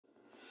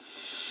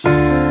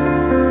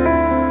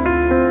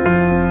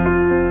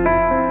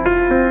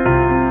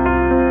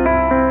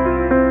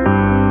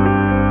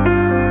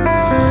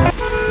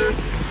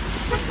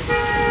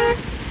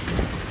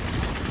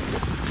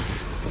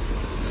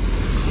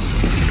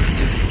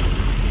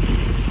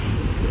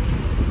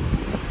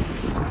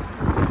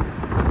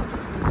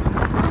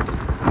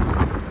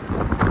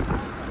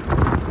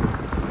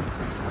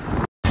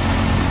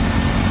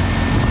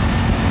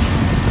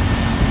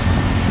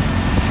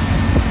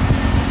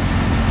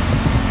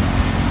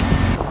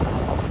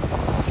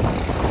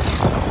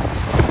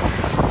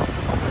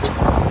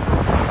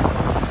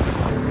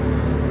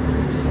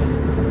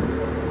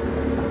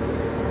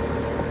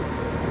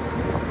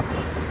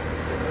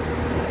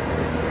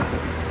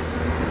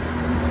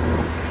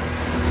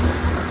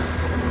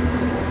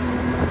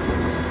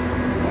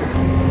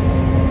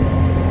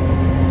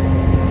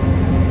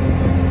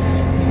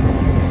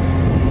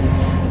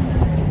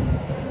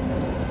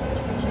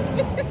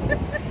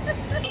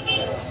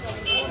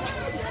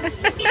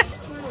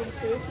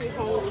me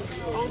hungry.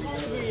 I'm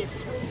hungry.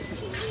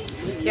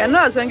 You're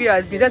not as hungry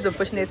as me. That's the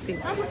unfortunate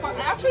thing. I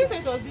actually thought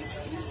it was this.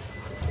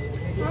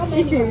 How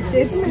many?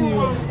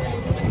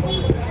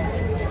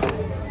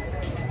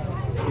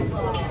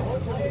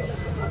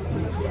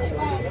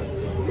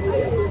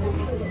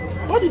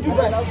 What did you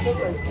buy?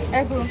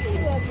 Egg roll.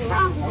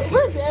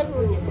 Where's the egg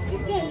roll?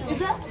 Is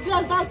that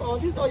that's all?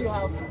 This is all you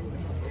have?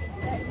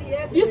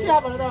 You still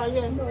have another one?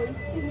 Yeah.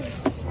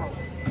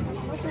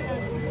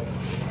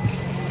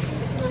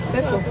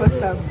 Let's go first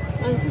serve.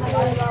 Nice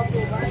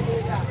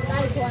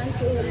one,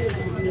 too.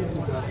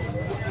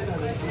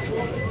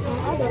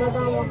 I'll have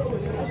another one.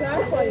 Try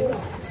for you.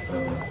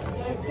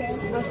 Okay.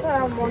 I'll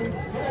try one.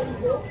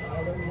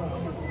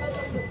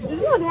 This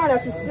is not the one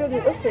that is filled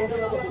with. Okay.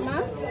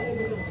 Ma?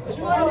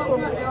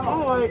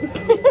 Don't worry.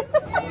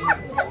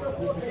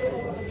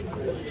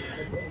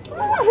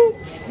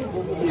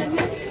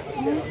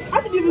 How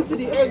did you even see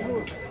the egg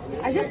roll?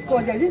 I just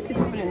scotched. I didn't see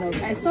the filling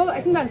enough. I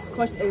think that's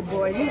scotched egg,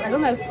 but I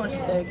don't like scotched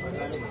egg.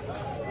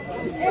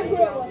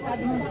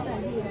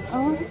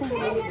 Oh, okay.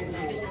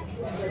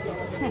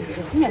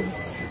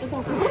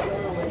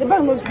 The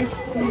bag looks good.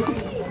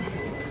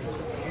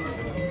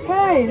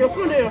 Hey! Your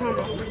phone in your hand.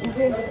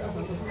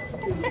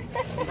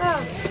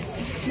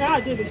 Now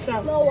I did the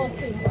shop. Not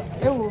working.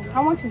 Oh,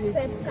 how much is it?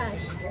 Same cash.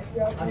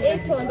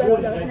 800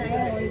 plus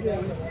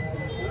 900.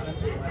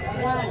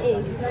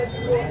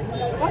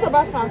 1.8. What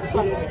about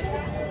transfer?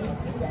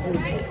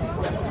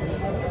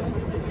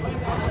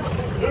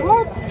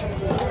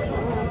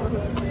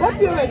 What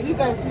POS do you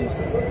guys use?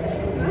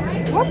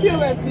 What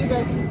POS do you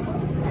guys use?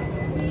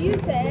 We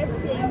use the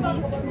FCMB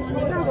money.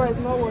 That's why it's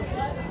not working.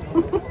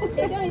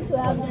 They don't used to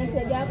have money.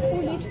 They are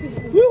foolish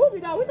people. Who be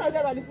that? Which of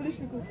them are the foolish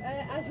people?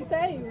 I should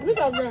tell you. Which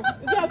of them? Is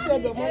it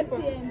FCMB or money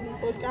point? FCMB.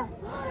 Okay.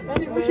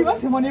 She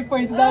wants the money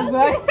point, that's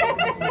why.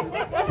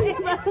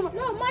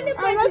 No, money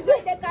point is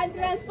where they can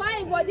transfer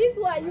it, but this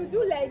one you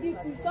do like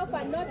this, you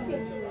suffer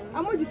nothing.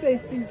 How much do you say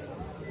it is?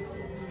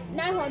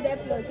 900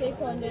 plus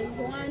 800 is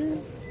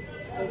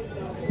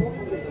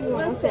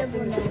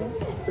 179.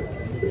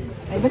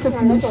 I better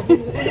finish. You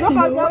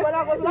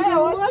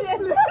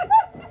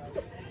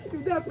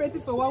If they are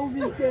paid for 1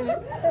 week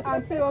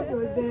and pay off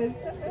your debt.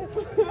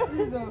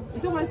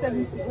 It's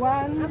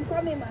 171. I'm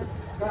coming, man.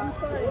 I'm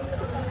sorry.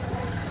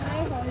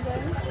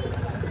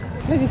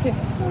 900. What did you say? So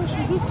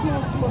she do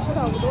small so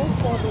that we don't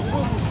fall the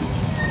road.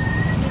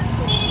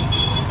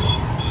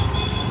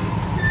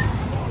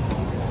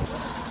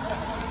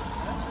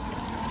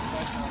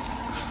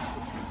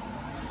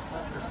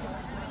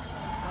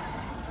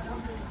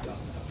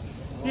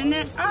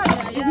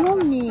 It's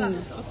not me.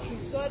 Okay,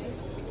 sorry.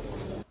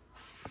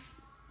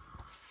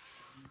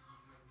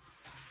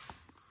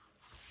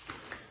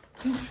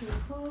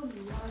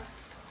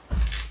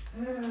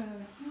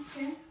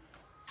 Okay.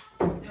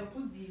 They'll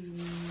put the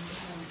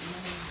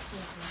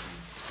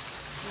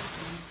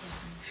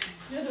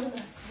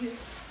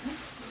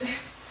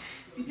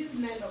it is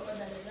made of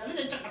leather.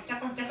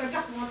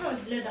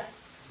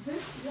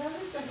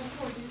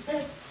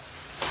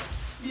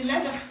 The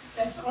leather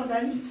that's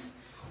underneath.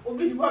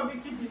 Obi the one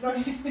making the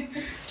noise. I think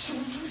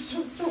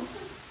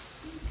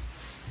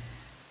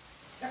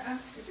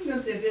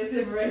that's the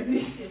same already.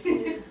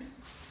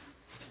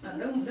 That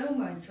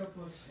woman in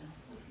trouble.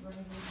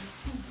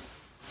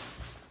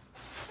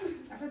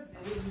 I thought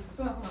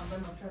someone come and buy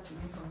my trust in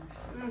me from.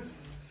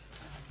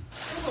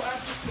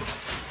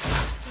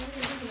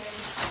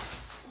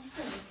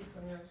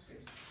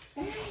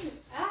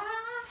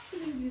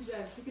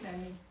 Looking at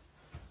me.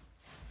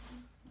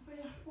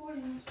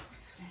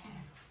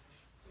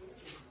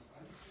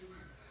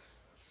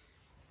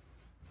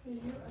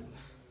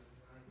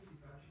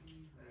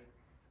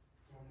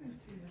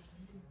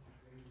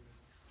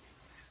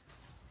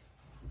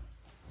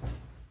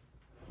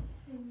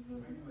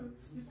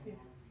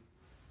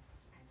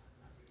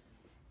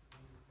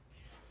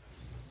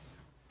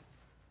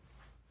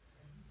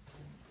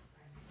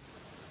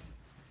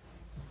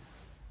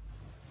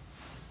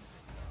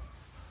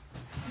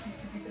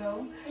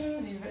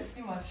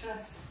 University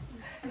mattress.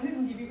 I'm not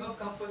even giving up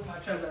campus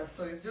mattress at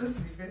all. It's just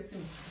university.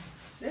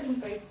 Let me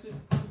buy two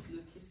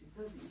pillowcases.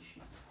 That's the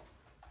issue.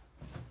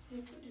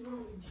 It's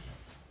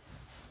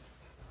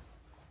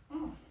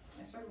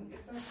to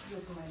go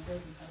to my bed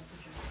with my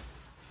picture.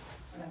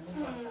 When I go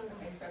back,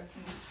 I start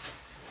this.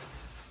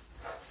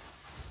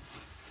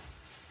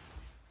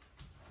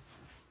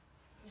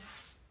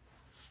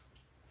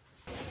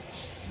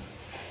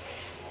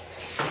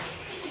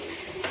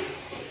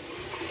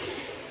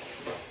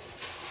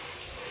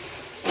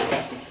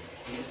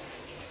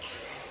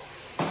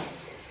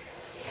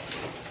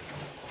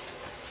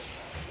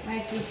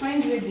 Nice, we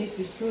find where this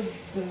is through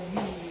the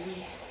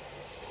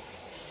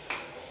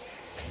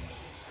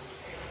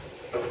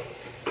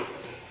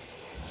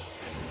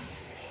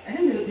I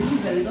think the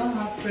things that they don't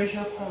have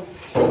pressure pump.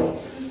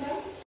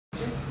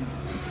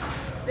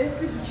 Let's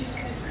see what you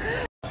see.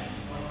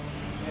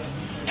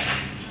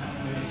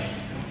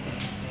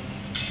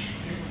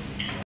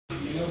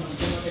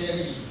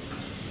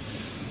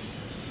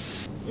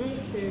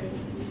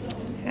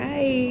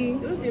 Hi. You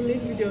know they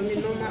make video of me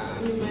normal.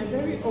 I'm in my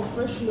very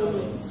fresh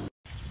moments.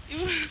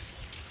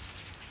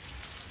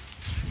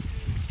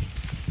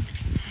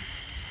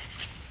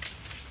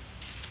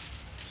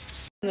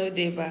 No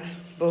day bar,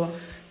 but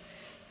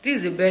this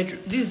is the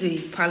bedroom. This is the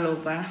parlor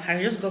bar.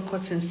 I just got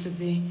curtains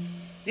today.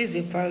 This is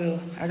the parlor.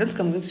 I don't think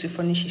I'm going to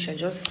furnish it. I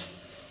just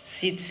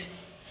sit.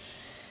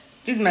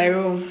 This is my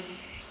room.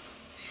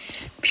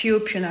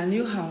 POP in a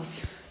new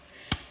house.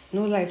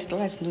 No lights. The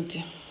lights no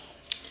there.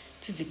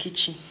 This is the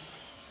kitchen.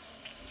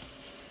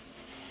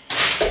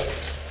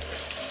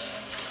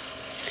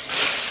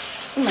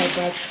 This is my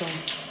bathroom.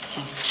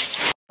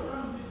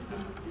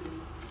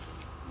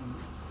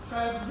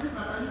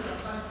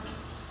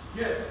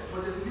 Yeah, but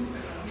there's a link I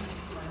can use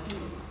to my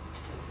seniors.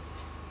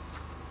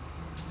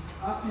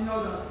 I have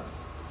seniors that,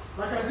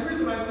 like I exhibit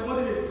to my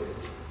subordinates,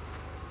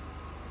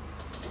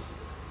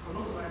 but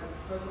not to my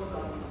professors that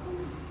are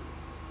home.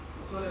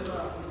 So that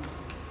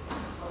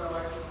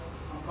otherwise,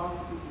 I'm bound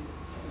to take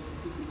the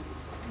responsibilities.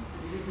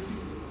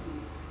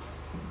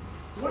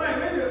 So when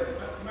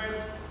my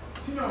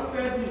seniors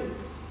tells me,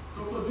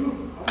 Dr. June,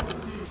 I want to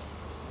see you.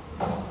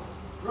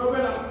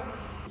 Robert,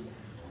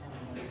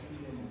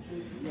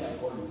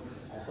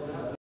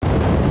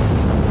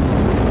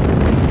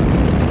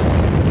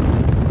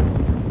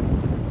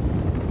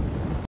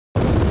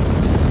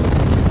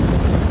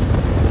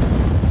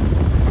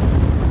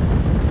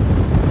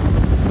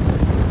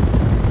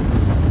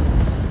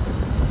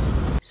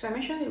 So I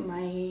mentioned in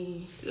my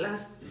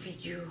last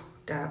video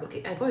that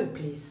okay, I got a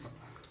place,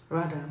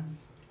 rather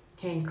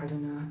here in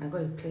Kaduna. I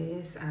got a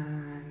place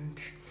and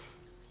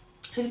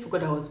I really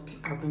forgot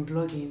I've been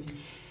vlogging.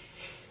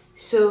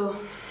 So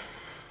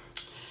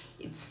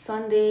it's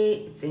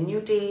Sunday, it's a new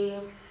day.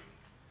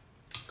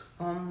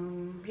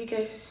 You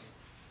guys,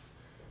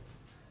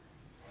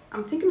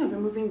 I'm thinking of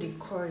removing the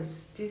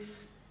cords,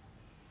 these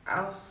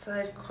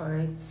outside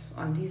cords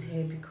on this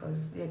hair,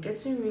 because they're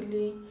getting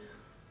really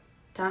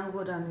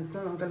tangled and it's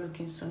no longer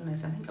looking so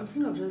nice. I'm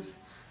thinking of just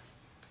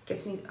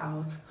getting it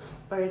out,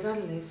 but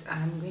regardless,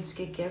 I'm going to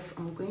go get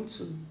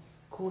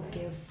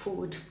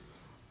food.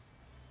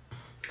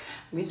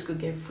 I'm going to go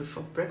get food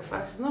for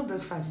breakfast. It's not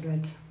breakfast, it's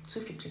like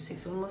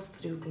 2:56, almost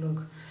 3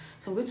 o'clock.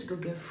 So I'm going to go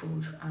get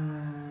food,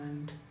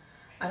 and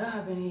I don't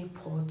have any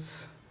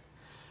pots.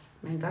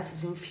 My gas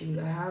isn't filled.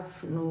 I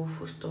have no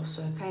food stuff,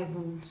 so I can't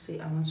even say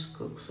I want to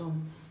cook. So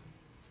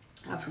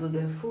I have to go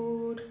get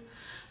food,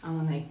 and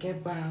when I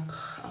get back,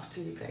 I'll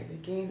see you guys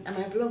again. I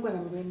might vlog when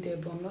I'm going there,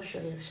 but I'm not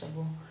sure yet,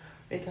 Shabo.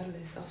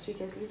 Regardless, I'll see you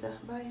guys later.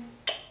 Bye.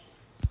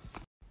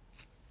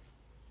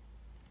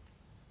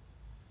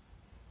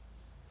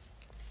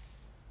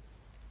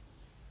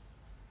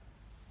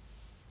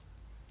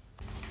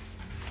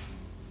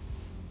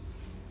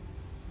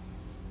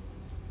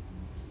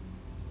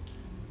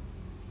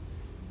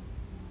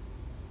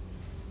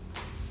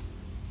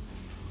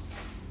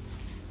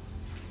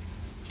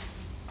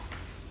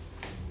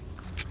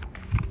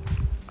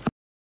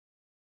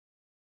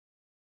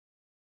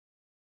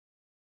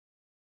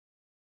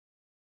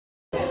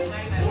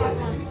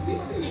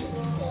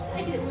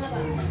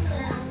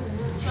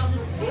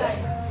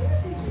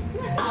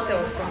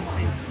 Sell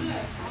something.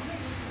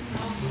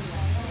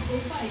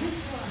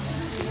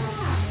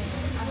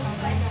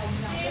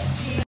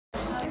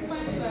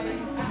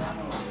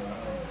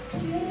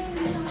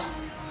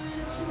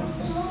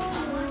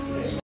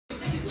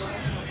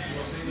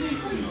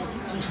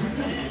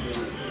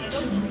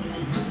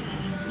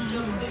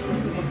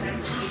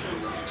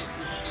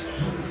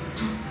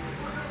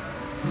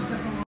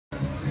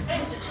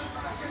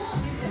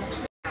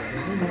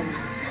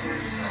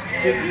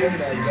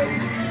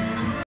 Thank you.